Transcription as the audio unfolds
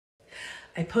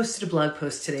I posted a blog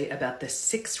post today about the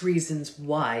 6 reasons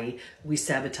why we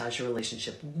sabotage a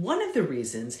relationship. One of the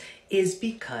reasons is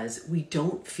because we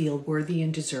don't feel worthy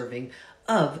and deserving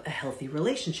of a healthy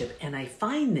relationship. And I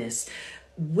find this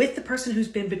with the person who's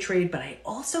been betrayed, but I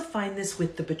also find this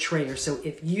with the betrayer. So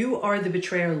if you are the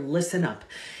betrayer, listen up.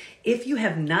 If you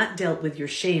have not dealt with your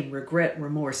shame, regret,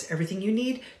 remorse, everything you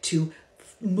need to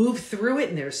move through it,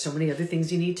 and there's so many other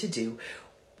things you need to do,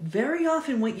 very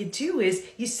often what you do is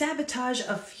you sabotage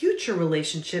a future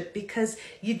relationship because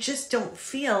you just don't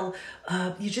feel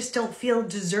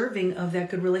deserving of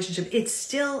that good relationship. It's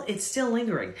still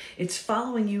lingering. It's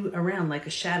following you around like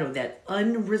a shadow, that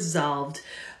unresolved,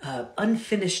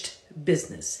 unfinished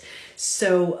business.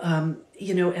 So,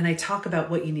 and I talk about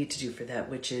what you need to do for that,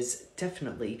 which is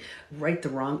definitely right the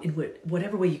wrong in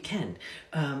whatever way you can.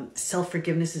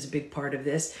 Self-forgiveness is a big part of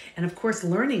this. And of course,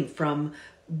 learning from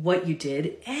what you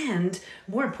did, and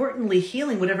more importantly,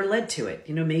 healing whatever led to it.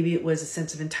 Maybe it was a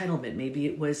sense of entitlement. Maybe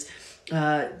it was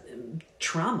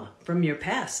trauma from your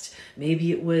past.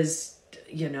 Maybe it was,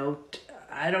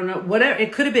 I don't know, whatever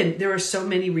it could have been. There are so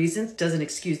many reasons. Doesn't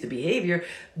excuse the behavior,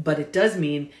 but it does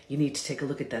mean you need to take a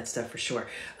look at that stuff for sure.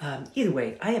 Either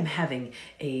way, I am having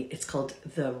it's called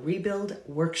the Rebuild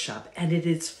Workshop, and it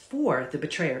is for the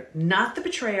betrayer, not the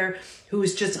betrayer who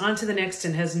is just on to the next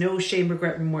and has no shame,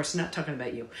 regret, remorse. Not talking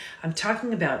about you. I'm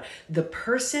talking about the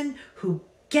person who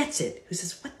gets it, who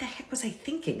says, what the heck was I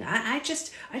thinking? I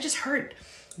just hurt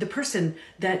the person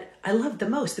that I love the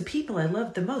most, the people I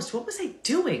love the most. What was I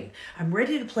doing? I'm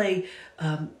ready to play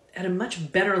at a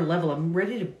much better level. I'm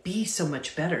ready to be so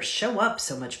much better, show up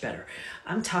so much better.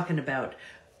 I'm talking about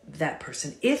that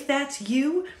person. If that's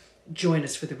you, join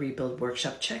us for the Rebuild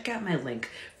Workshop. Check out my link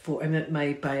I'm at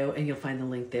my bio, and you'll find the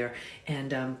link there.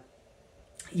 And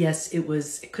yes,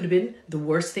 it could have been the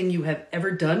worst thing you have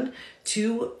ever done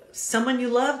to someone you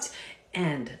loved.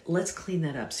 And let's clean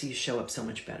that up so you show up so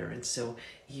much better. And so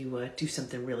you do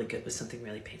something really good with something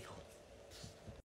really painful.